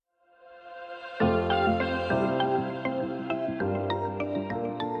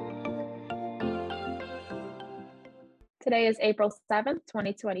Today is April 7th,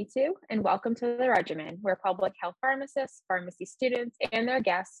 2022, and welcome to the Regimen, where public health pharmacists, pharmacy students, and their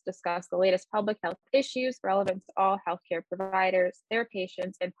guests discuss the latest public health issues relevant to all healthcare providers, their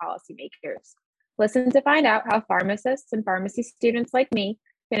patients, and policymakers. Listen to find out how pharmacists and pharmacy students like me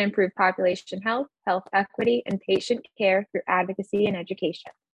can improve population health, health equity, and patient care through advocacy and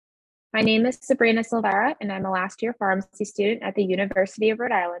education. My name is Sabrina Silvera, and I'm a last year pharmacy student at the University of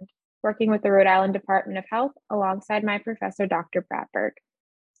Rhode Island, working with the Rhode Island Department of Health alongside my professor, Dr. Bratberg.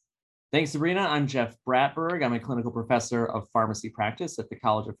 Thanks, Sabrina. I'm Jeff Bratberg. I'm a clinical professor of pharmacy practice at the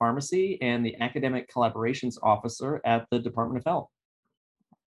College of Pharmacy and the academic collaborations officer at the Department of Health.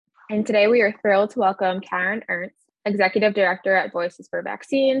 And today we are thrilled to welcome Karen Ernst, Executive Director at Voices for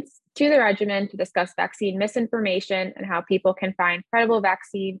Vaccines, to the Regimen to discuss vaccine misinformation and how people can find credible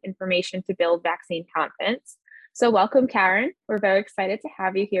vaccine information to build vaccine confidence. So welcome, Karen. We're very excited to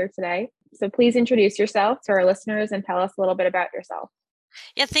have you here today. So please introduce yourself to our listeners and tell us a little bit about yourself.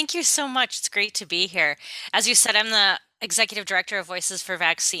 Yeah, thank you so much. It's great to be here. As you said, I'm the Executive Director of Voices for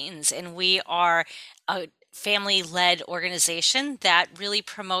Vaccines, and we are a family-led organization that really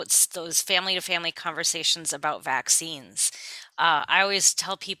promotes those family-to-family conversations about vaccines. I always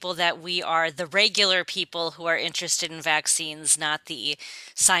tell people that we are the regular people who are interested in vaccines, not the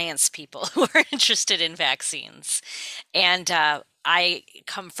science people who are interested in vaccines. And I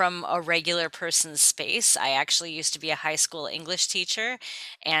come from a regular person's space. I actually used to be a high school English teacher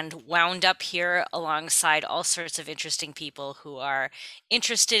and wound up here alongside all sorts of interesting people who are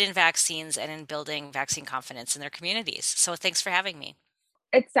interested in vaccines and in building vaccine confidence in their communities. So thanks for having me.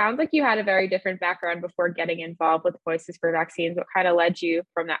 It sounds like you had a very different background before getting involved with Voices for Vaccines. What kind of led you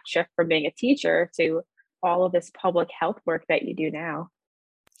from that shift from being a teacher to all of this public health work that you do now?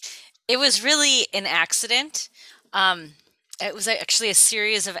 It was really an accident. It was actually a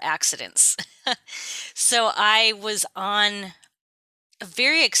series of accidents. So I was on a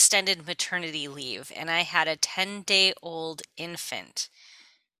very extended maternity leave, and I had a 10-day-old infant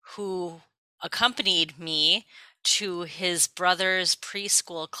who accompanied me to his brother's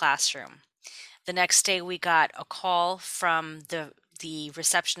preschool classroom. The next day, we got a call from the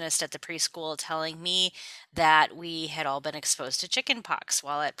receptionist at the preschool telling me that we had all been exposed to chickenpox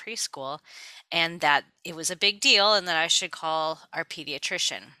while at preschool and that it was a big deal and that I should call our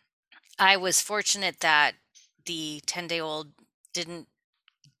pediatrician. I was fortunate that the 10-day-old didn't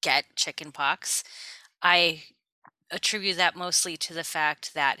get chickenpox. I attribute that mostly to the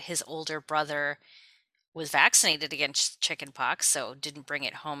fact that his older brother was vaccinated against chickenpox, so didn't bring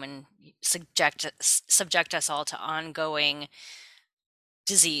it home and subject us all to ongoing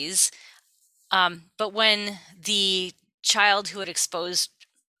disease. But when the child who had exposed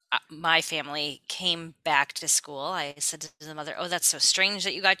my family came back to school, I said to the mother, "Oh, that's so strange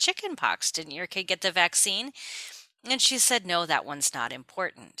that you got chickenpox. Didn't your kid get the vaccine?" And she said, "No, that one's not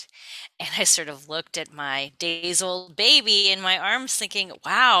important." And I sort of looked at my days-old baby in my arms thinking,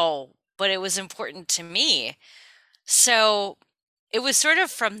 wow, but it was important to me. So it was sort of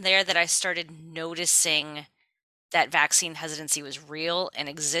from there that I started noticing that vaccine hesitancy was real and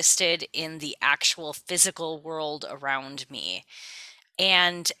existed in the actual physical world around me.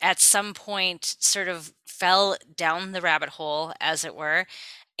 And at some point sort of fell down the rabbit hole, as it were,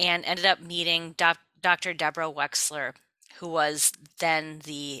 and ended up meeting Dr. Deborah Wexler, who was then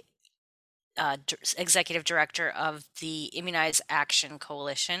the executive director of the Immunize Action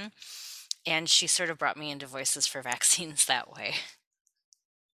Coalition. And she sort of brought me into Voices for Vaccines that way.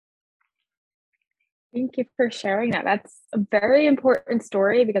 Thank you for sharing that. That's a very important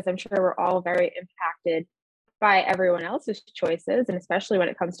story because I'm sure we're all very impacted by everyone else's choices, and especially when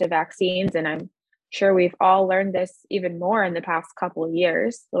it comes to vaccines. And I'm sure we've all learned this even more in the past couple of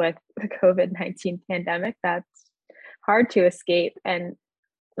years with the COVID-19 pandemic. That's hard to escape. And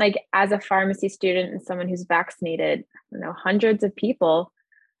like as a pharmacy student and someone who's vaccinated, hundreds of people,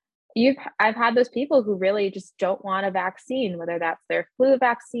 I've had those people who really just don't want a vaccine, whether that's their flu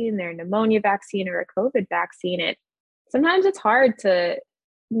vaccine, their pneumonia vaccine, or a COVID vaccine. Sometimes it's hard to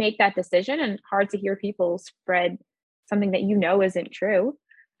make that decision and hard to hear people spread something that isn't true.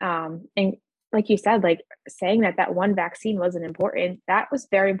 And like you said, like saying that one vaccine wasn't important, that was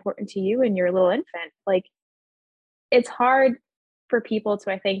very important to you and your little infant. Like it's hard for people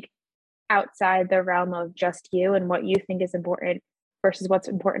to, I think, outside the realm of just you and what you think is important versus what's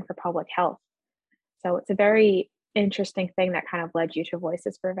important for public health. So it's a very interesting thing that kind of led you to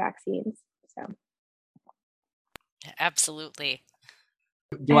Voices for Vaccines. So absolutely.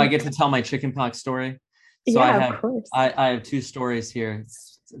 Do I get to tell my chickenpox story? So yeah, of course. I have two stories here.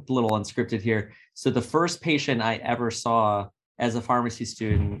 It's a little unscripted here. So the first patient I ever saw as a pharmacy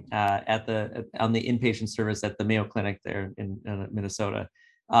student on the inpatient service at the Mayo Clinic there in Minnesota,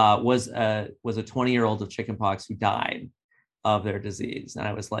 was a 20-year-old of chickenpox who died of their disease. And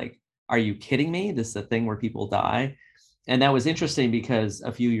I was like, are you kidding me? This is a thing where people die. And that was interesting because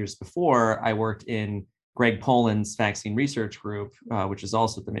a few years before, I worked in Greg Poland's vaccine research group, which is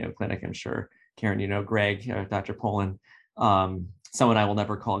also at the Mayo Clinic. I'm sure, Karen, you know Greg, Dr. Poland. Someone I will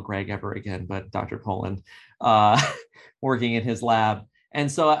never call Greg ever again, but Dr. Poland, working in his lab.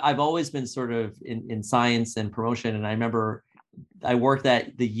 And so I've always been sort of in science and promotion. And I remember I worked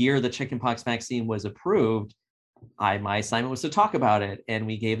that the year the chickenpox vaccine was approved, my assignment was to talk about it. And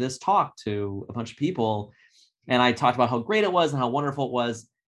we gave this talk to a bunch of people. And I talked about how great it was and how wonderful it was.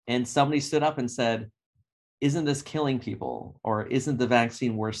 And somebody stood up and said, isn't this killing people? Or isn't the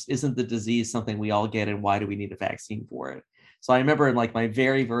vaccine worse? Isn't the disease something we all get? And why do we need a vaccine for it? So I remember in like my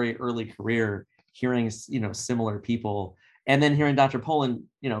very, very early career, hearing, similar people, and then hearing Dr. Poland,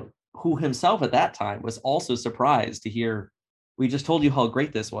 who himself at that time was also surprised to hear, we just told you how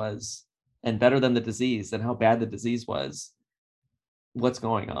great this was and better than the disease and how bad the disease was. What's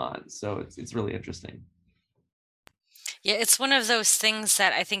going on? So it's really interesting. Yeah, it's one of those things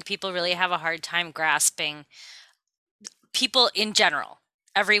that I think people really have a hard time grasping. People in general,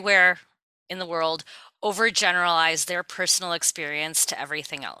 everywhere in the world, overgeneralize their personal experience to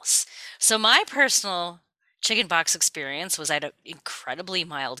everything else. So my personal chickenpox experience was at an incredibly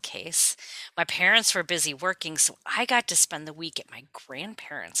mild case. My parents were busy working, so I got to spend the week at my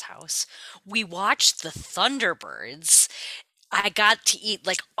grandparents' house. We watched the Thunderbirds. I got to eat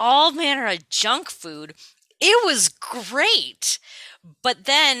like all manner of junk food. It was great. But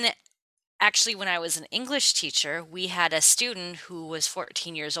then, actually, when I was an English teacher, we had a student who was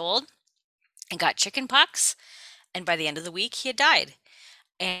 14 years old and got chickenpox. And by the end of the week, he had died.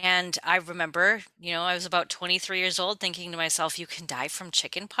 And I remember, I was about 23 years old thinking to myself, you can die from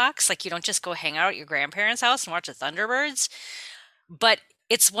chickenpox? Like, you don't just go hang out at your grandparents' house and watch the Thunderbirds? But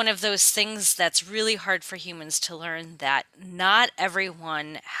it's one of those things that's really hard for humans to learn, that not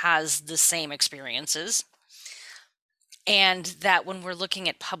everyone has the same experiences. And that when we're looking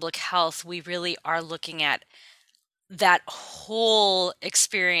at public health, we really are looking at that whole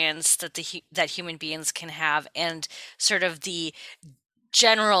experience that human beings can have, and sort of the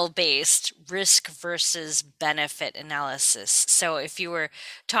general based risk versus benefit analysis. So if you were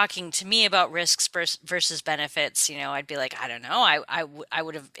talking to me about risks versus benefits, I'd be like, I don't know. I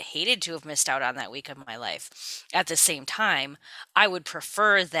would have hated to have missed out on that week of my life. At the same time, I would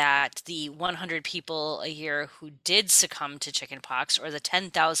prefer that the 100 people a year who did succumb to chickenpox, or the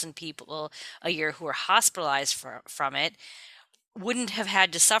 10,000 people a year who were hospitalized from it, wouldn't have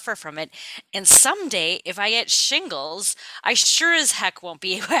had to suffer from it. And someday, if I get shingles, I sure as heck won't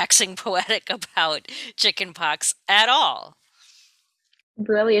be waxing poetic about chickenpox at all.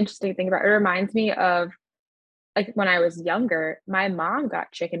 Really interesting thing about it. It reminds me of like when I was younger, my mom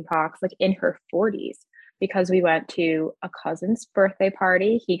got chickenpox like in her 40s because we went to a cousin's birthday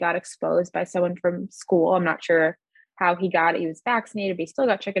party. He got exposed by someone from school. I'm not sure how he got it. He was vaccinated, but he still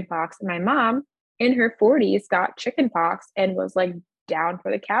got chickenpox. And my mom in her 40s got chickenpox and was like down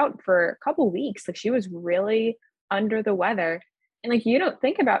for the count for a couple weeks. Like she was really under the weather. And like you don't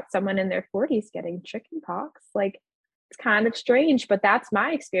think about someone in their 40s getting chickenpox. Like it's kind of strange, but that's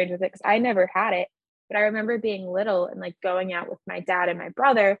my experience with it because I never had it. But I remember being little and like going out with my dad and my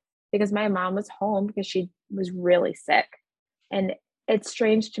brother because my mom was home because she was really sick. And it's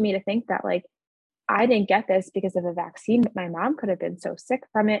strange to me to think that like I didn't get this because of a vaccine, but my mom could have been so sick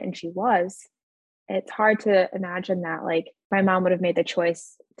from it and she was. It's hard to imagine that like my mom would have made the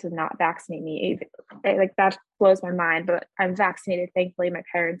choice to not vaccinate me. Like that blows my mind, but I'm vaccinated. Thankfully, my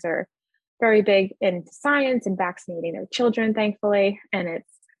parents are very big into science and vaccinating their children, thankfully. And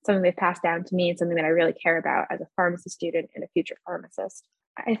it's something they've passed down to me and something that I really care about as a pharmacy student and a future pharmacist.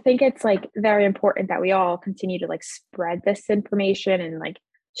 I think it's like very important that we all continue to like spread this information and like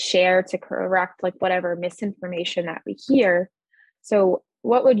share to correct like whatever misinformation that we hear. So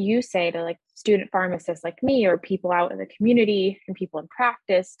what would you say to like student pharmacists like me or people out in the community and people in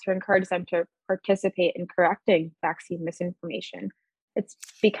practice to encourage them to participate in correcting vaccine misinformation? It's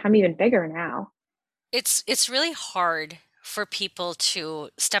become even bigger now. It's really hard for people to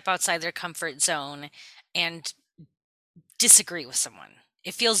step outside their comfort zone and disagree with someone.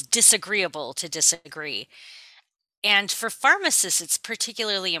 It feels disagreeable to disagree. And for pharmacists, it's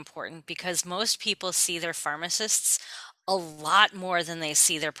particularly important because most people see their pharmacists a lot more than they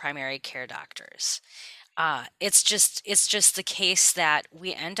see their primary care doctors. It's just the case that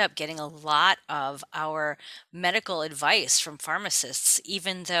we end up getting a lot of our medical advice from pharmacists,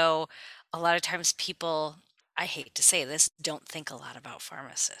 even though a lot of times people I hate to say this, don't think a lot about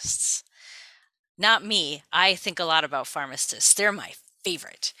pharmacists. Not me. I think a lot about pharmacists. They're my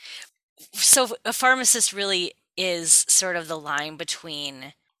favorite. So a pharmacist really is sort of the line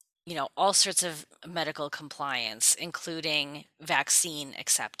between, all sorts of medical compliance, including vaccine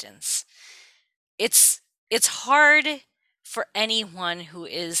acceptance. It's hard for anyone who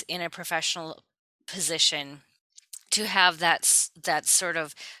is in a professional position to have that sort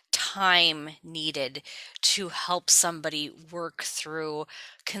of time needed to help somebody work through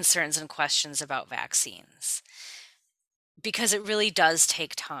concerns and questions about vaccines, because it really does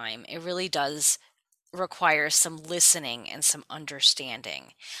take time. It really does require some listening and some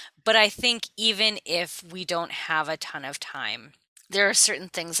understanding. But I think even if we don't have a ton of time, there are certain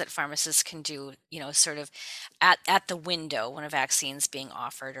things that pharmacists can do, sort of at the window when a vaccine's being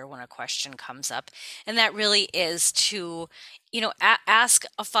offered or when a question comes up. And that really is to, ask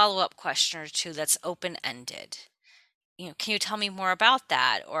a follow-up question or two that's open-ended. Can you tell me more about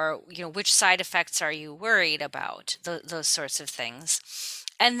that? Or, which side effects are you worried about? Those sorts of things.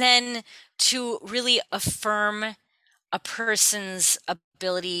 And then to really affirm a person's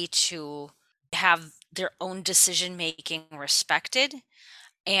ability to have their own decision making respected,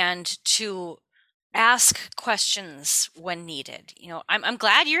 and to ask questions when needed. I'm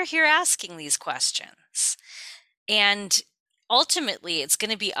glad you're here asking these questions. And ultimately, it's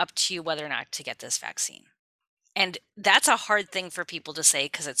going to be up to you whether or not to get this vaccine. And that's a hard thing for people to say,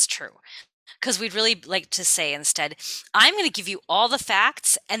 because it's true. Because we'd really like to say instead, I'm going to give you all the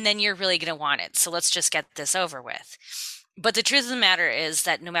facts and then you're really going to want it. So let's just get this over with. But the truth of the matter is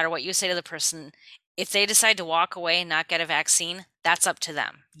that no matter what you say to the person, if they decide to walk away and not get a vaccine, that's up to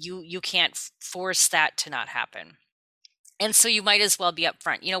them. You can't force that to not happen. And so you might as well be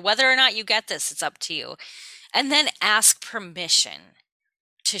upfront. Whether or not you get this, it's up to you. And then ask permission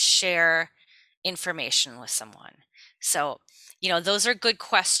to share information with someone. So, those are good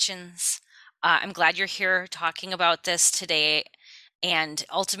questions. I'm glad you're here talking about this today. And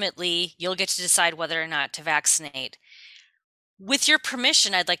ultimately, you'll get to decide whether or not to vaccinate. With your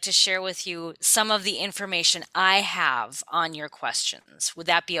permission, I'd like to share with you some of the information I have on your questions. Would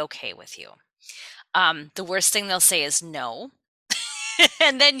that be okay with you? The worst thing they'll say is no.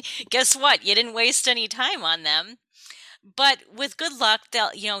 And then guess what? You didn't waste any time on them. But with good luck,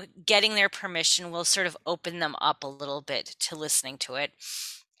 they'll, getting their permission will sort of open them up a little bit to listening to it.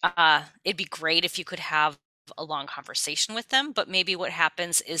 It'd be great if you could have a long conversation with them, but maybe what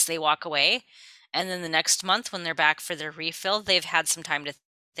happens is they walk away, and then the next month when they're back for their refill, they've had some time to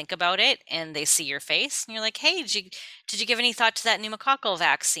think about it, and they see your face, and you're like, hey, did you give any thought to that pneumococcal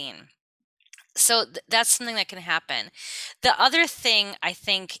vaccine? So that's something that can happen. The other thing I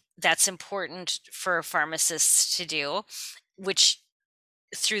think that's important for pharmacists to do, which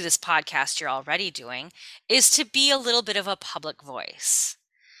through this podcast you're already doing, is to be a little bit of a public voice.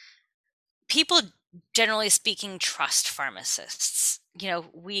 People, generally speaking, trust pharmacists.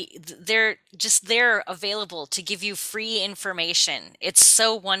 They're just there available to give you free information. It's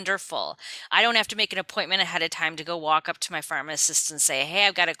so wonderful. I don't have to make an appointment ahead of time to go walk up to my pharmacist and say, hey,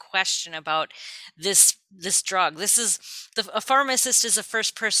 I've got a question about this drug. A pharmacist is the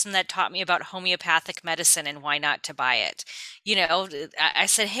first person that taught me about homeopathic medicine and why not to buy it. I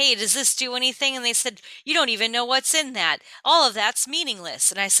said, hey, does this do anything? And they said, you don't even know what's in that. All of that's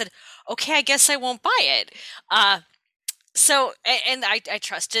meaningless. And I said, okay, I guess I won't buy it. And I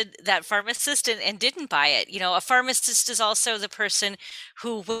trusted that pharmacist and didn't buy it. A pharmacist is also the person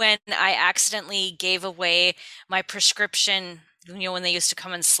who, when I accidentally gave away my prescription, when they used to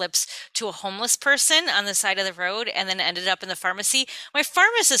come in slips, to a homeless person on the side of the road and then ended up in the pharmacy, my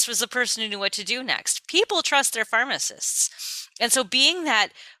pharmacist was the person who knew what to do next. People trust their pharmacists. And so being that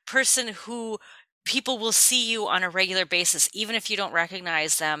person who people will see you on a regular basis, even if you don't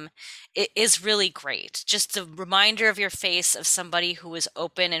recognize them, it is really great. Just the reminder of your face of somebody who is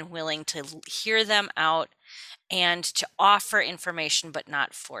open and willing to hear them out and to offer information but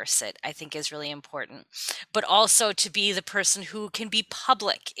not force it, I think is really important. But also to be the person who can be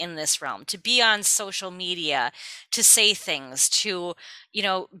public in this realm, to be on social media, to say things, to,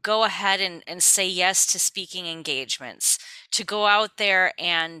 go ahead and say yes to speaking engagements, to go out there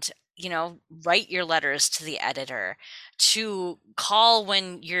and write your letters to the editor, to call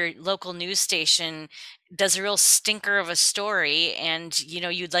when your local news station does a real stinker of a story and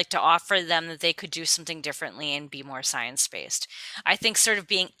you'd like to offer them that they could do something differently and be more science-based. I think sort of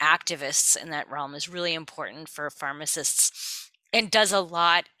being activists in that realm is really important for pharmacists and does a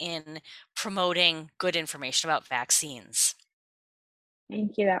lot in promoting good information about vaccines.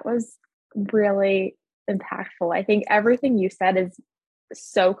 Thank you. That was really impactful. I think everything you said is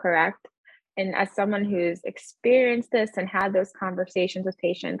so correct. And as someone who's experienced this and had those conversations with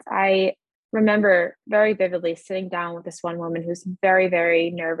patients, I remember very vividly sitting down with this one woman who's very,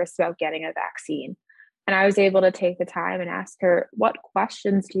 very nervous about getting a vaccine. And I was able to take the time and ask her, what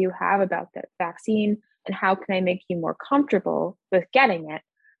questions do you have about the vaccine? And how can I make you more comfortable with getting it?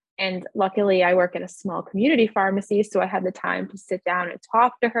 And luckily, I work at a small community pharmacy, so I had the time to sit down and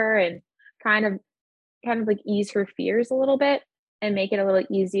talk to her and kind of like ease her fears a little bit and make it a little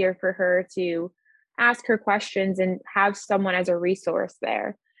easier for her to ask her questions and have someone as a resource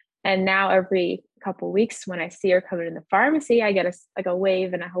there. And now every couple weeks when I see her coming in the pharmacy, I get a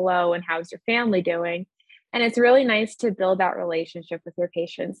wave and a hello and how's your family doing? And it's really nice to build that relationship with your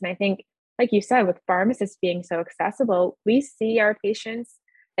patients. And I think, like you said, with pharmacists being so accessible, we see our patients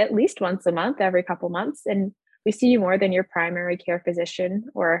at least once a month, every couple months, and we see you more than your primary care physician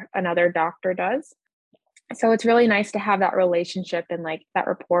or another doctor does. So it's really nice to have that relationship and like that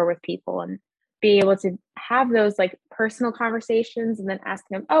rapport with people and be able to have those like personal conversations and then ask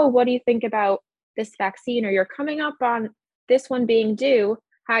them, oh, what do you think about this vaccine? Or you're coming up on this one being due.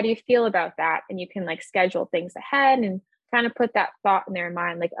 How do you feel about that? And you can like schedule things ahead and kind of put that thought in their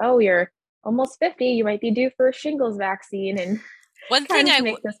mind, like, oh, you're almost 50, you might be due for a shingles vaccine, and One kind thing of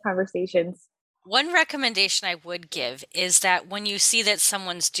make those conversations. One recommendation I would give is that when you see that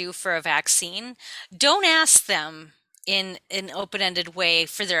someone's due for a vaccine, don't ask them in an open-ended way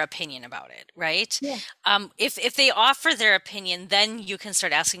for their opinion about it, right? Yeah. If they offer their opinion, then you can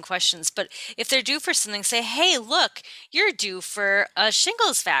start asking questions. But if they're due for something, say, "Hey, look, you're due for a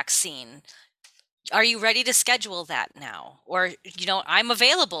shingles vaccine. Are you ready to schedule that now?" Or, "I'm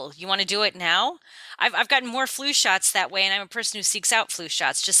available. You want to do it now?" I've gotten more flu shots that way, and I'm a person who seeks out flu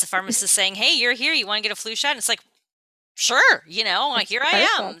shots. Just the pharmacist saying, "Hey, you're here. You want to get a flu shot?" And it's like, sure, like, It's here I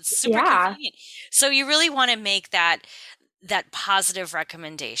am. perfect. It's super Yeah. convenient. So you really want to make that positive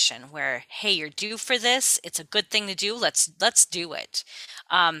recommendation where, hey, you're due for this. It's a good thing to do. Let's do it.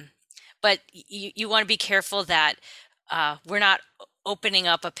 Um, but you want to be careful that we're not opening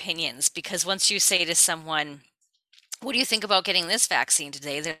up opinions, because once you say to someone, what do you think about getting this vaccine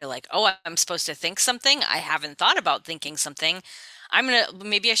today? They're like, oh, I'm supposed to think something. I haven't thought about thinking something.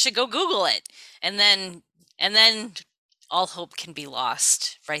 Maybe I should go Google it. And then all hope can be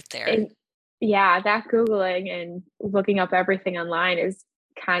lost right there. And yeah, that Googling and looking up everything online is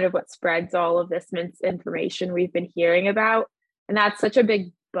kind of what spreads all of this misinformation we've been hearing about. And that's such a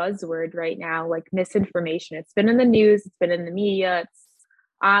big buzzword right now, like misinformation. It's been in the news, it's been in the media, it's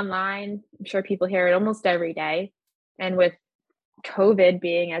online. I'm sure people hear it almost every day. And with COVID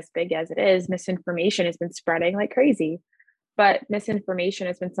being as big as it is, misinformation has been spreading like crazy. But misinformation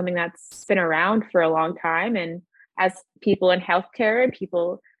has been something that's been around for a long time. And as people in healthcare and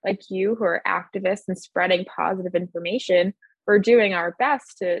people like you who are activists and spreading positive information, we're doing our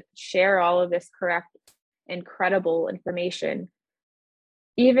best to share all of this correct and credible information.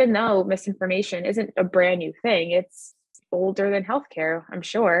 Even though misinformation isn't a brand new thing, it's older than healthcare, I'm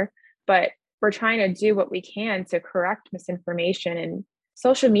sure. But we're trying to do what we can to correct misinformation, and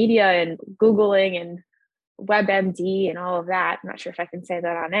social media and Googling and WebMD and all of that. I'm not sure if I can say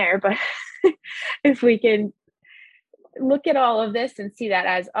that on air, but if we can look at all of this and see that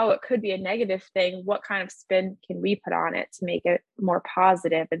as, oh, it could be a negative thing, what kind of spin can we put on it to make it more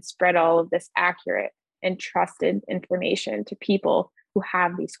positive and spread all of this accurate and trusted information to people who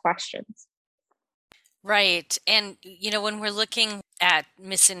have these questions? Right. And when we're looking at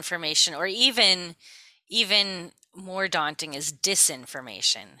misinformation, or even more daunting is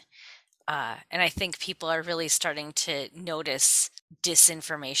disinformation. And I think people are really starting to notice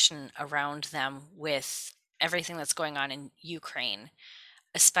disinformation around them with everything that's going on in Ukraine,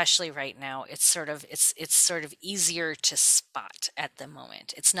 especially right now. It's sort of easier to spot at the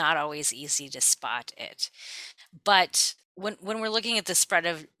moment. It's not always easy to spot it. But when we're looking at the spread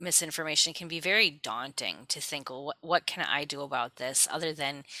of misinformation, it can be very daunting to think, well, what can I do about this other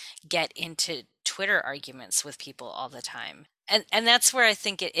than get into Twitter arguments with people all the time? And that's where I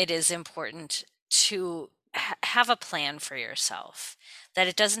think it is important to have a plan for yourself, that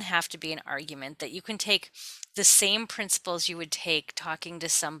it doesn't have to be an argument, that you can take the same principles you would take talking to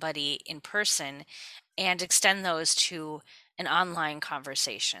somebody in person and extend those to an online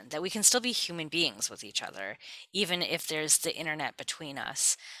conversation, that we can still be human beings with each other, even if there's the internet between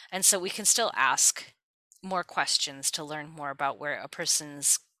us. And so we can still ask more questions to learn more about where a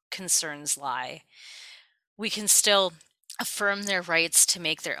person's concerns lie. We can still affirm their rights to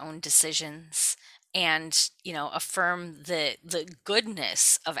make their own decisions, and affirm the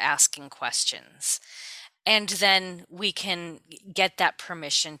goodness of asking questions. And then we can get that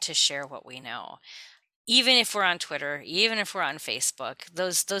permission to share what we know. even if we're on Twitter, even if we're on Facebook,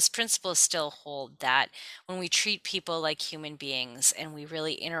 those principles still hold, that when we treat people like human beings and we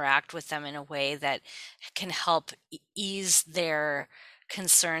really interact with them in a way that can help ease their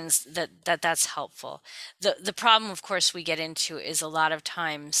concerns, that's helpful. The problem, of course, we get into is a lot of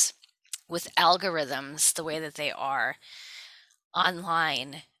times with algorithms, the way that they are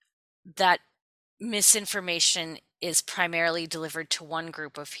online, that misinformation is primarily delivered to one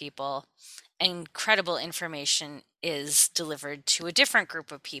group of people and credible information is delivered to a different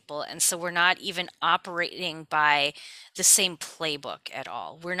group of people. And so we're not even operating by the same playbook at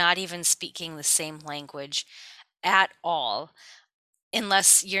all. We're not even speaking the same language at all,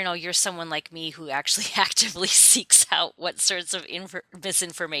 unless you're someone like me who actually actively seeks out what sorts of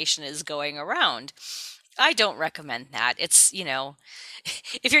misinformation is going around. I don't recommend that. It's,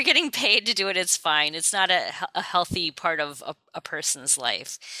 if you're getting paid to do it, it's fine. It's not a healthy part of a person's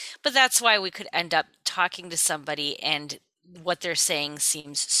life. But that's why we could end up talking to somebody and what they're saying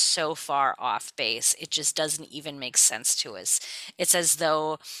seems so far off base. It just doesn't even make sense to us. It's as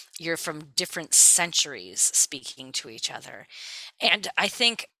though you're from different centuries speaking to each other. And I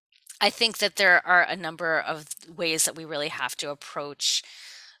think that there are a number of ways that we really have to approach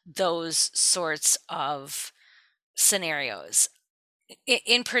those sorts of scenarios.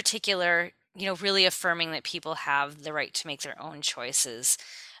 In particular, really affirming that people have the right to make their own choices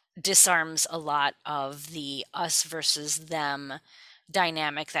disarms a lot of the us versus them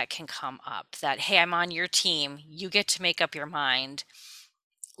dynamic that can come up. That, hey, I'm on your team, you get to make up your mind.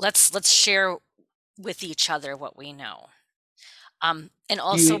 Let's share with each other what we know. And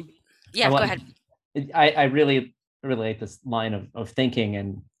also, You, I yeah, go want, ahead. I really relate this line of thinking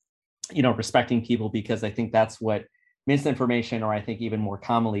and, respecting people, because I think that's what misinformation, or I think even more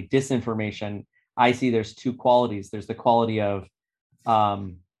commonly disinformation, I see there's two qualities. There's the quality of,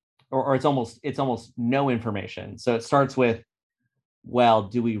 or it's almost no information. So it starts with, well,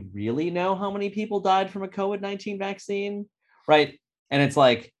 do we really know how many people died from a COVID-19 vaccine? Right. And it's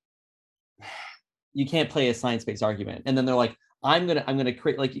like, you can't play a science-based argument. And then they're like, I'm gonna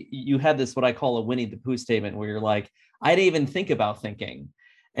create, like, you had this, what I call a Winnie the Pooh statement, where you're like, I didn't even think about thinking.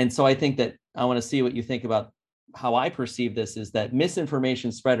 And so I think that I want to see what you think about how I perceive this, is that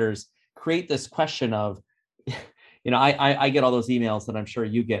misinformation spreaders create this question of, I get all those emails that I'm sure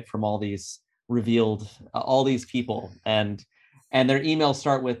you get from all these revealed, all these people, and their emails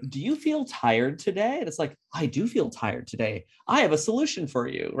start with, do you feel tired today? And it's like, I do feel tired today. I have a solution for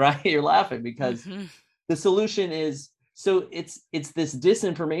you, right? You're laughing because Hmm. the solution is, so it's this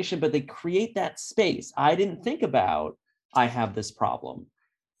disinformation, but they create that space. I didn't think about, I have this problem.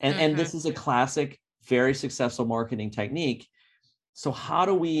 And Hmm. this is a classic, very successful marketing technique. So how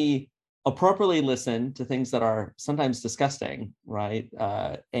do we appropriately listen to things that are sometimes disgusting, right?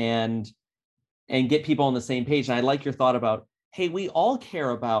 And get people on the same page. And I like your thought about, hey, we all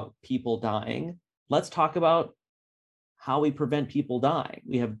care about people dying. Let's talk about how we prevent people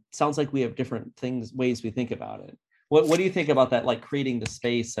dying. Sounds like we have different things, ways we think about it. What do you think about that, like creating the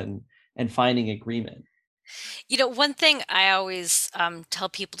space and finding agreement? One thing I always tell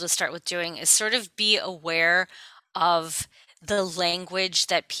people to start with doing is sort of be aware of the language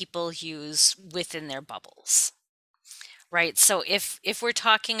that people use within their bubbles, right? So if we're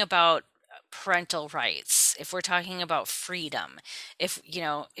talking about parental rights, if we're talking about freedom,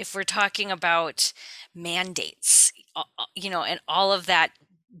 if we're talking about mandates, and all of that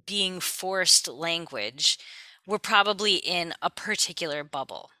being forced language, we're probably in a particular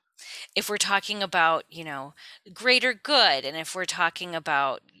bubble. If we're talking about, greater good, and if we're talking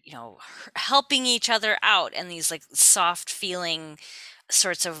about, helping each other out and these like soft feeling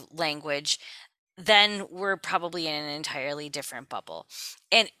sorts of language, then we're probably in an entirely different bubble.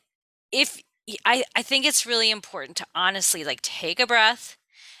 And if I think it's really important to honestly like take a breath.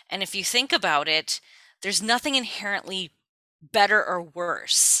 And if you think about it, there's nothing inherently better or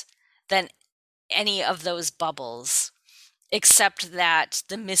worse than any of those bubbles, except that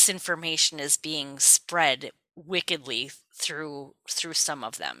the misinformation is being spread wickedly through some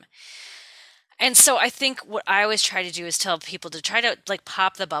of them. And so I think what I always try to do is tell people to try to like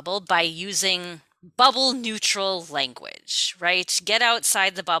pop the bubble by using bubble neutral language, right? Get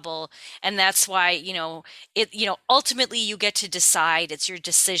outside the bubble. And that's why, ultimately you get to decide. It's your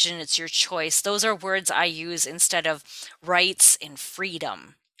decision, it's your choice. Those are words I use instead of rights and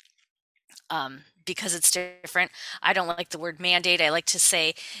freedom. Because it's different. I don't like the word mandate. I like to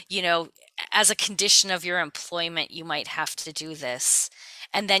say, you know, as a condition of your employment, you might have to do this.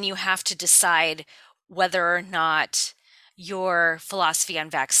 And then you have to decide whether or not your philosophy on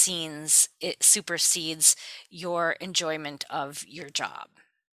vaccines it supersedes your enjoyment of your job.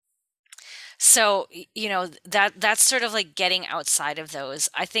 So, that's sort of like getting outside of those.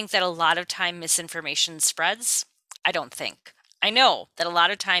 I think that a lot of time misinformation spreads. I don't think. I know that a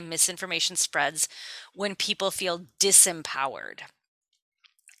lot of time misinformation spreads when people feel disempowered.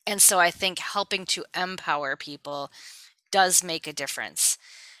 And so I think helping to empower people does make a difference.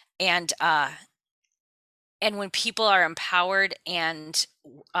 And and when people are empowered, and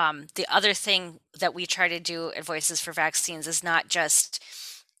the other thing that we try to do at Voices for Vaccines is not just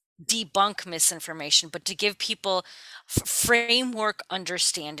debunk misinformation, but to give people framework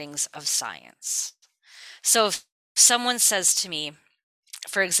understandings of science. So if someone says to me,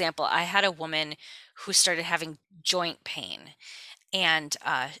 for example, I had a woman who started having joint pain, and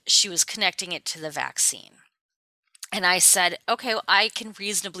she was connecting it to the vaccine. And I said, okay, well, I can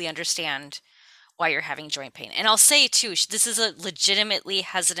reasonably understand why you're having joint pain. And I'll say too, this is a legitimately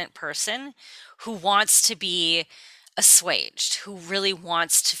hesitant person who wants to be assuaged, who really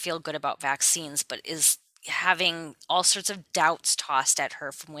wants to feel good about vaccines, but is having all sorts of doubts tossed at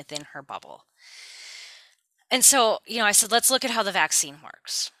her from within her bubble. And so, I said, let's look at how the vaccine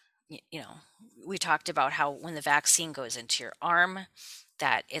works. We talked about how when the vaccine goes into your arm,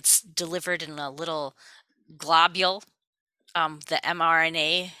 that it's delivered in a little globule. The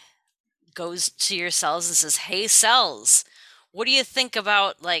mRNA goes to your cells and says, hey, cells, what do you think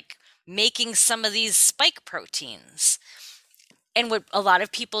about like making some of these spike proteins? And what a lot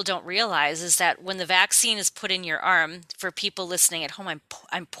of people don't realize is that when the vaccine is put in your arm, for people listening at home,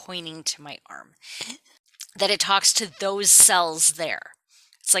 I'm pointing to my arm, that it talks to those cells there.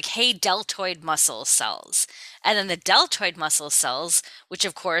 It's like, hey, deltoid muscle cells. And then the deltoid muscle cells, which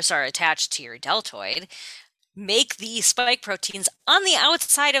of course are attached to your deltoid, make the spike proteins on the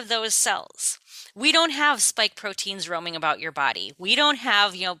outside of those cells. We don't have spike proteins roaming about your body. We don't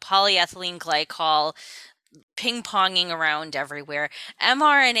have, polyethylene glycol ping-ponging around everywhere.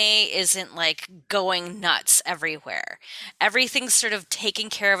 mRNA isn't like going nuts everywhere. Everything's sort of taken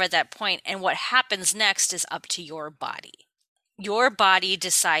care of at that point, and what happens next is up to your body. Your body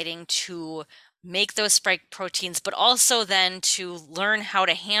deciding to make those spike proteins, but also then to learn how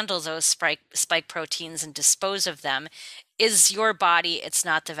to handle those spike proteins and dispose of them is your body. It's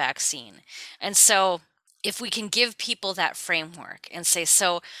not the vaccine. And so if we can give people that framework and say,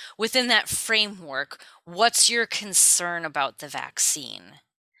 so within that framework, what's your concern about the vaccine?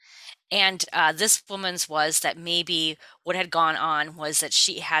 And this woman's was that maybe what had gone on was that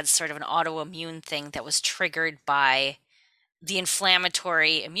she had sort of an autoimmune thing that was triggered by the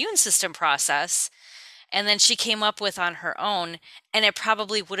inflammatory immune system process. And then she came up with on her own, and it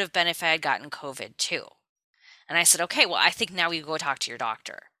probably would have been if I had gotten COVID too. And I said, okay, well, I think now you go talk to your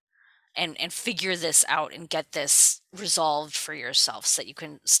doctor and figure this out and get this resolved for yourself so that you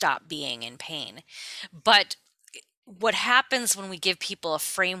can stop being in pain. But what happens when we give people a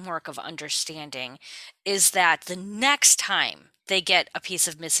framework of understanding is that the next time they get a piece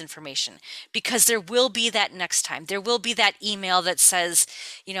of misinformation, because there will be that next time, there will be that email that says,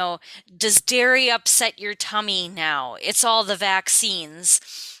 does dairy upset your tummy now? It's all the vaccines.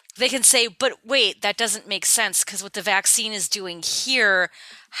 They can say, but wait, that doesn't make sense, because what the vaccine is doing here,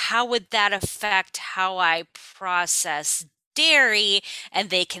 how would that affect how I process dairy? And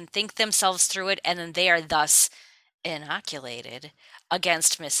they can think themselves through it, and then they are thus inoculated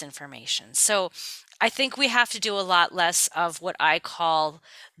against misinformation. So I think we have to do a lot less of what I call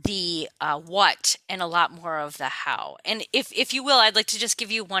the what and a lot more of the how. And if you will, I'd like to just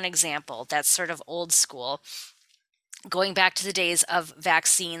give you one example that's sort of old school, going back to the days of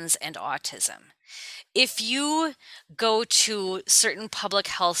vaccines and autism. If you go to certain public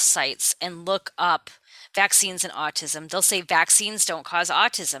health sites and look up vaccines and autism, they'll say vaccines don't cause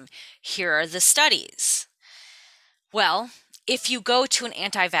autism. Here are the studies. Well, if you go to an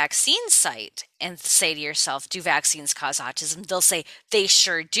anti-vaccine site and say to yourself, do vaccines cause autism? They'll say, they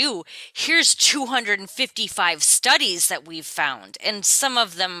sure do. Here's 255 studies that we've found. And some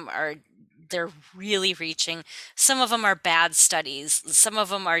of them they're really reaching. Some of them are bad studies. Some of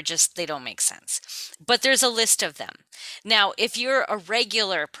them are just, they don't make sense. But there's a list of them. Now, if you're a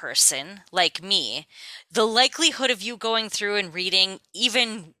regular person like me, the likelihood of you going through and reading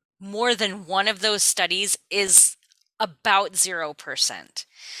even more than one of those studies is about 0%.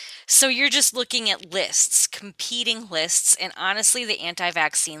 So you're just looking at lists, competing lists, and honestly, the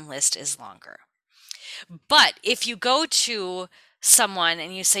anti-vaccine list is longer. But if you go to someone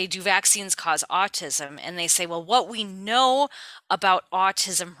and you say, do vaccines cause autism? And they say, well, what we know about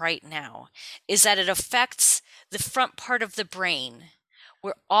autism right now is that it affects the front part of the brain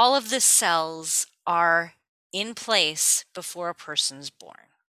where all of the cells are in place before a person's born.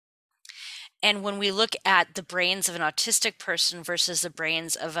 And when we look at the brains of an autistic person versus the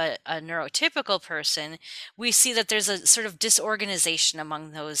brains of a neurotypical person, we see that there's a sort of disorganization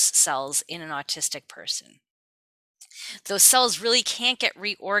among those cells in an autistic person. Those cells really can't get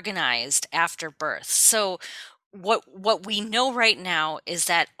reorganized after birth. So what we know right now is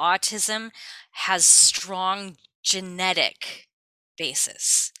that autism has strong genetic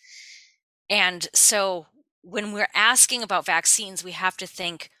basis. And so when we're asking about vaccines, we have to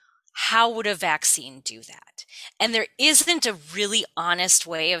think, how would a vaccine do that? And there isn't a really honest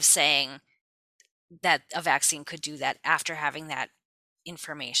way of saying that a vaccine could do that after having that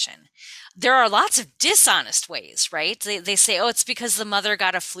information. There are lots of dishonest ways, right? They say, oh, it's because the mother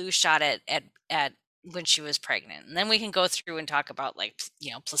got a flu shot at when she was pregnant. And then we can go through and talk about, like,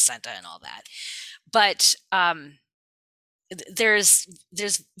 placenta and all that. But there's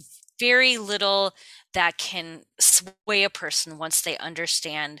very little that can sway a person once they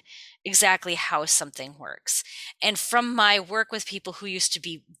understand exactly how something works. And from my work with people who used to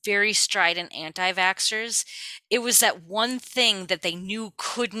be very strident anti-vaxxers, it was that one thing that they knew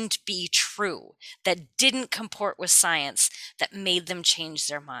couldn't be true, that didn't comport with science, that made them change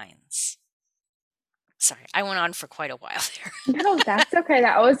their minds. Sorry, I went on for quite a while there. No, that's okay.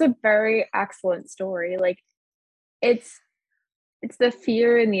 That was a very excellent story. Like, it's the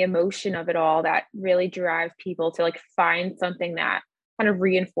fear and the emotion of it all that really drive people to, like, find something that kind of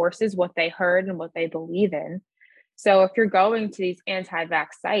reinforces what they heard and what they believe in. So if you're going to these anti-vax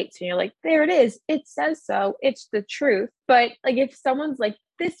sites and you're like, there it is, it says so, it's the truth. But like, if someone's like,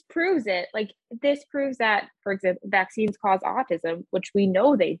 this proves it, like, this proves that, for example, vaccines cause autism, which we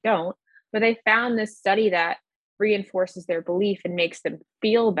know they don't, but they found this study that reinforces their belief and makes them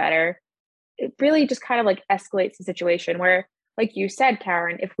feel better, it really just kind of like escalates the situation where, like you said,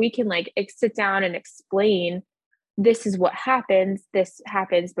 Karen, if we can like sit down and explain, this is what happens, this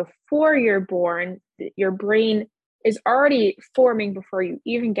happens before you're born, your brain is already forming before you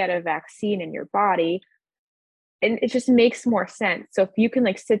even get a vaccine in your body, and it just makes more sense. So if you can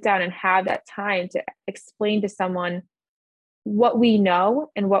like sit down and have that time to explain to someone what we know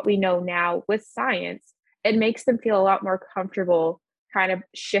and what we know now with science, it makes them feel a lot more comfortable kind of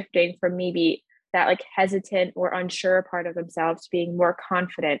shifting from maybe that like hesitant or unsure part of themselves to being more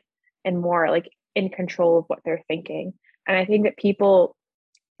confident and more like in control of what they're thinking. And I think that people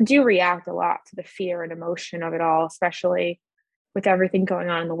do react a lot to the fear and emotion of it all, especially with everything going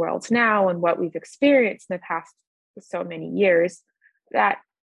on in the world now and what we've experienced in the past so many years, that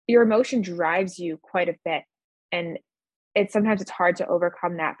your emotion drives you quite a bit. And sometimes it's hard to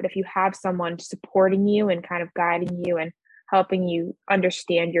overcome that. But if you have someone supporting you and kind of guiding you and helping you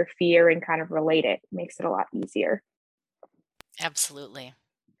understand your fear and kind of relate it, makes it a lot easier. Absolutely.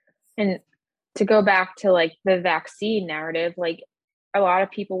 And to go back to like the vaccine narrative, like a lot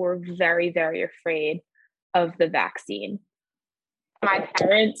of people were very, very afraid of the vaccine. My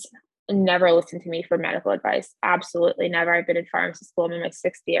parents never listened to me for medical advice. Absolutely never. I've been in pharmacy school. I'm in my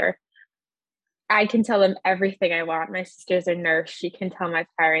 6th year. I can tell them everything I want. My sister's a nurse. She can tell my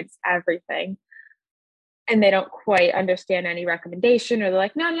parents everything. And they don't quite understand any recommendation, or they're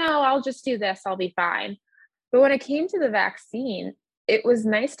like, no, I'll just do this. I'll be fine. But when it came to the vaccine, it was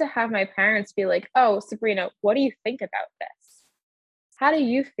nice to have my parents be like, oh, Sabrina, what do you think about this? How do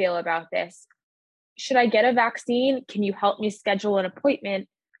you feel about this? Should I get a vaccine? Can you help me schedule an appointment?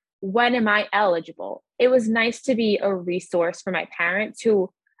 When am I eligible? It was nice to be a resource for my parents,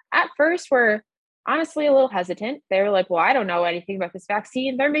 who at first were honestly a little hesitant. They were like, well, I don't know anything about this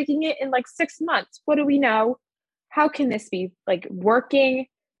vaccine. They're making it in like 6 months. What do we know? How can this be like working?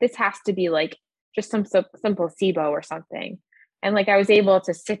 This has to be like just some placebo or something. And like I was able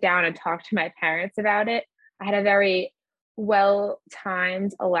to sit down and talk to my parents about it. I had a very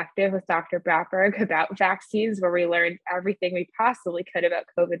well-timed elective with Dr. Bratberg about vaccines, where we learned everything we possibly could about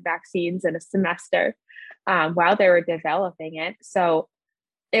COVID vaccines in a semester while they were developing it. So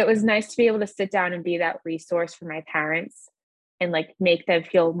it was nice to be able to sit down and be that resource for my parents and like make them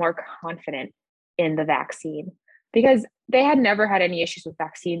feel more confident in the vaccine, because they had never had any issues with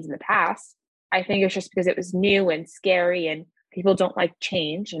vaccines in the past. I think it's just because it was new and scary and people don't like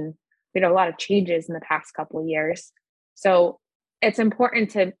change. And we had a lot of changes in the past couple of years. So it's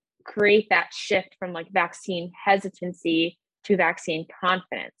important to create that shift from like vaccine hesitancy to vaccine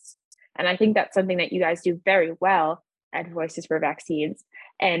confidence. And I think that's something that you guys do very well at Voices for Vaccines.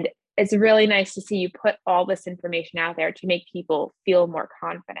 And it's really nice to see you put all this information out there to make people feel more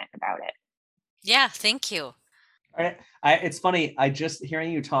confident about it. Yeah, thank you. It's funny. I just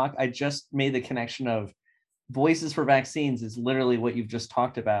hearing you talk, I just made the connection of Voices for Vaccines is literally what you've just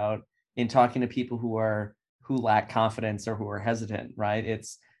talked about in talking to people who lack confidence or who are hesitant, right?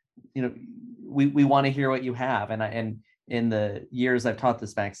 It's we want to hear what you have. And in the years I've taught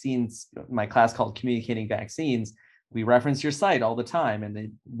this vaccines, my class called Communicating Vaccines, we reference your site all the time and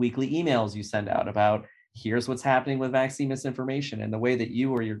the weekly emails you send out about here's what's happening with vaccine misinformation, and the way that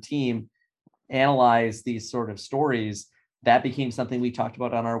you or your team analyze these sort of stories. That became something we talked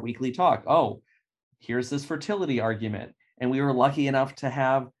about on our weekly talk. Oh, here's this fertility argument. And we were lucky enough to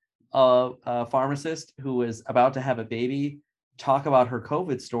have a pharmacist who was about to have a baby talk about her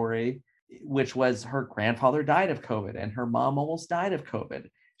COVID story, which was her grandfather died of COVID and her mom almost died of COVID.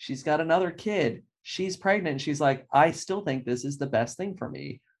 She's got another kid. She's pregnant. She's like, I still think this is the best thing for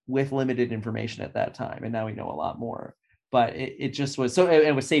me, with limited information at that time. And now we know a lot more. But it just was so,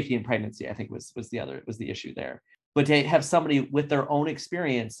 it was safety in pregnancy, I think was the issue there. But to have somebody with their own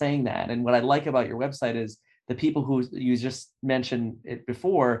experience saying that, and what I like about your website is the people who you just mentioned it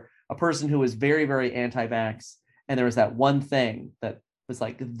before, a person who was very, very anti-vax, and there was that one thing that was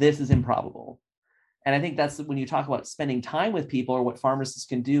like, this is improbable. And I think that's when you talk about spending time with people, or what pharmacists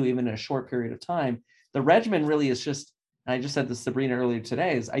can do even in a short period of time. The regimen really is just, and I just said this to Sabrina earlier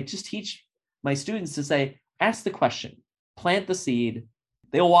today, is I just teach my students to say, ask the question, plant the seed.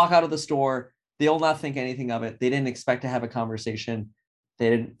 They'll walk out of the store. They'll not think anything of it. They didn't expect to have a conversation.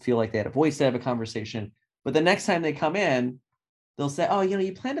 They didn't feel like they had a voice to have a conversation. But the next time they come in, they'll say, oh,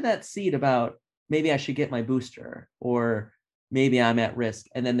 you planted that seed about maybe I should get my booster, or maybe I'm at risk.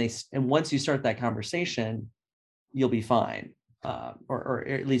 And then and once you start that conversation, you'll be fine. Or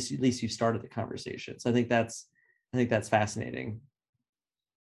at least you started the conversation. So I think that's fascinating.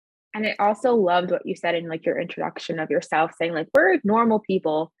 And I also loved what you said in like your introduction of yourself, saying like, we're normal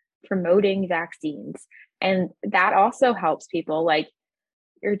people promoting vaccines. And that also helps people. Like,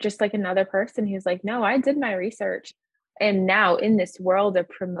 you're just like another person who's like, no, I did my research. And now in this world of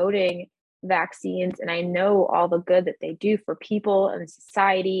promoting vaccines, and I know all the good that they do for people and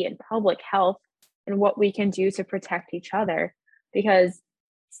society and public health, and what we can do to protect each other. Because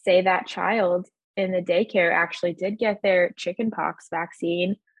say that child in the daycare actually did get their chickenpox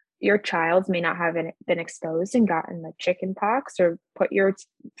vaccine, your child may not have been exposed and gotten the chickenpox, or put your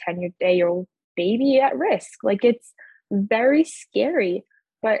 10-day-old baby at risk. Like, it's very scary.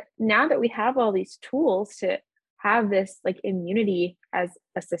 But now that we have all these tools to have this like immunity as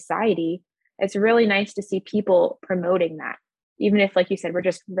a society, it's really nice to see people promoting that. Even if, like you said, we're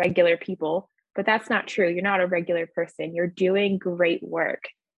just regular people, but that's not true. You're not a regular person. You're doing great work.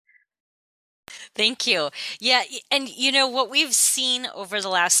 Thank you. Yeah. And what we've seen over the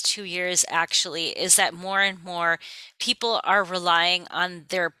last 2 years actually is that more and more people are relying on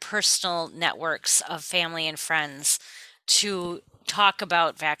their personal networks of family and friends to talk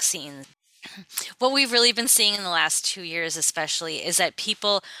about vaccines. What we've really been seeing in the last 2 years, especially, is that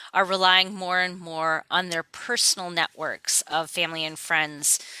people are relying more and more on their personal networks of family and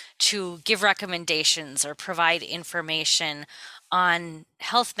friends to give recommendations or provide information on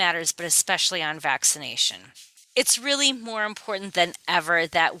health matters, but especially on vaccination. It's really more important than ever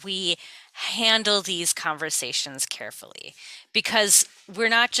that we handle these conversations carefully, because we're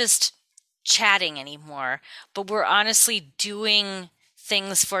not just chatting anymore, but we're honestly doing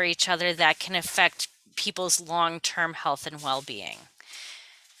things for each other that can affect people's long-term health and well-being.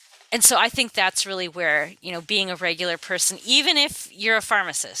 And so I think that's really where, being a regular person, even if you're a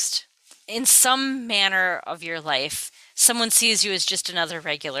pharmacist, in some manner of your life, someone sees you as just another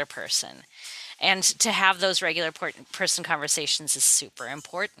regular person. And to have those regular person conversations is super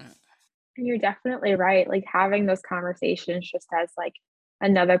important. And you're definitely right. Like, having those conversations just as like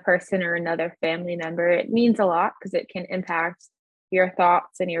another person or another family member, it means a lot, because it can impact your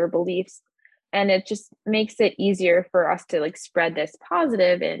thoughts and your beliefs. And it just makes it easier for us to like spread this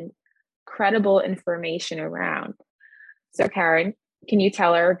positive and credible information around. So Karen, can you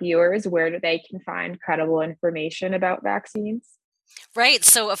tell our viewers where they can find credible information about vaccines? Right.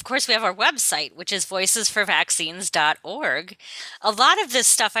 So, of course, we have our website, which is voicesforvaccines.org. A lot of this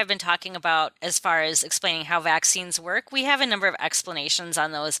stuff I've been talking about as far as explaining how vaccines work, we have a number of explanations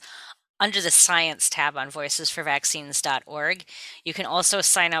on those under the science tab on voicesforvaccines.org. You can also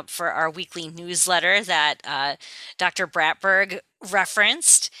sign up for our weekly newsletter that Dr. Bratberg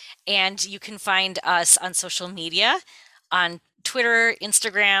referenced, and you can find us on social media, on Twitter,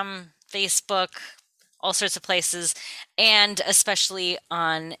 Instagram, Facebook, all sorts of places, and especially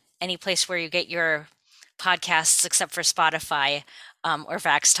on any place where you get your podcasts except for Spotify or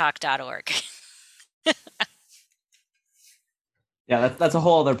vaxtalk.org. Yeah, that's a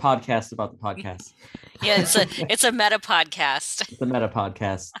whole other podcast about the podcast. Yeah, it's a meta podcast. It's a meta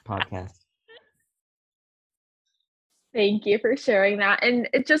podcast. Thank you for sharing that. And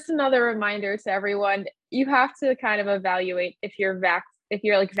it's just another reminder to everyone, you have to kind of evaluate if your if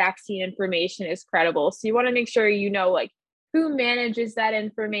your like vaccine information is credible. So you want to make sure you know like who manages that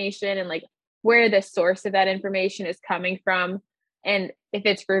information and like where the source of that information is coming from and if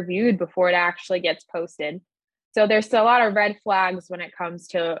it's reviewed before it actually gets posted. So there's a lot of red flags when it comes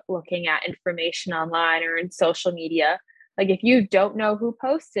to looking at information online or in social media. Like if you don't know who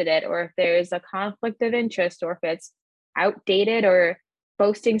posted it, or if there's a conflict of interest, or if it's outdated or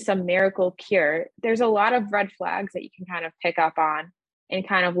boasting some miracle cure, there's a lot of red flags that you can kind of pick up on and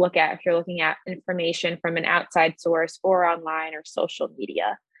kind of look at if you're looking at information from an outside source or online or social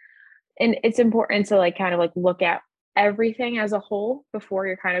media. And it's important to like kind of like look at everything as a whole before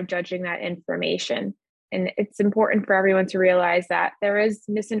you're kind of judging that information. And it's important for everyone to realize that there is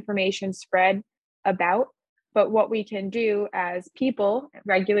misinformation spread about, but what we can do as people,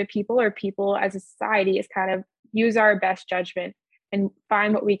 regular people, or people as a society is kind of use our best judgment and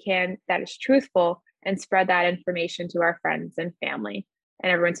find what we can that is truthful and spread that information to our friends and family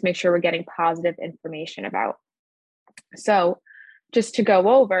and everyone to make sure we're getting positive information about. So just to go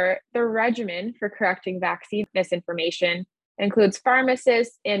over, the regimen for correcting vaccine misinformation includes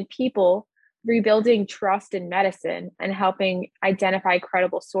pharmacists and people rebuilding trust in medicine and helping identify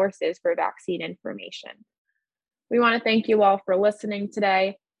credible sources for vaccine information. We want to thank you all for listening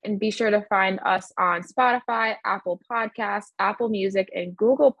today, and be sure to find us on Spotify, Apple Podcasts, Apple Music, and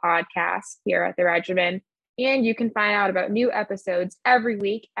Google Podcasts here at the Regimen. And you can find out about new episodes every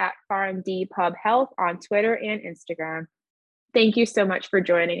week at PharmD Pub Health on Twitter and Instagram. Thank you so much for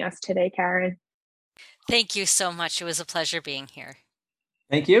joining us today, Karen. Thank you so much. It was a pleasure being here.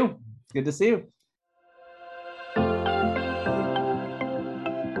 Thank you. It's good to see you.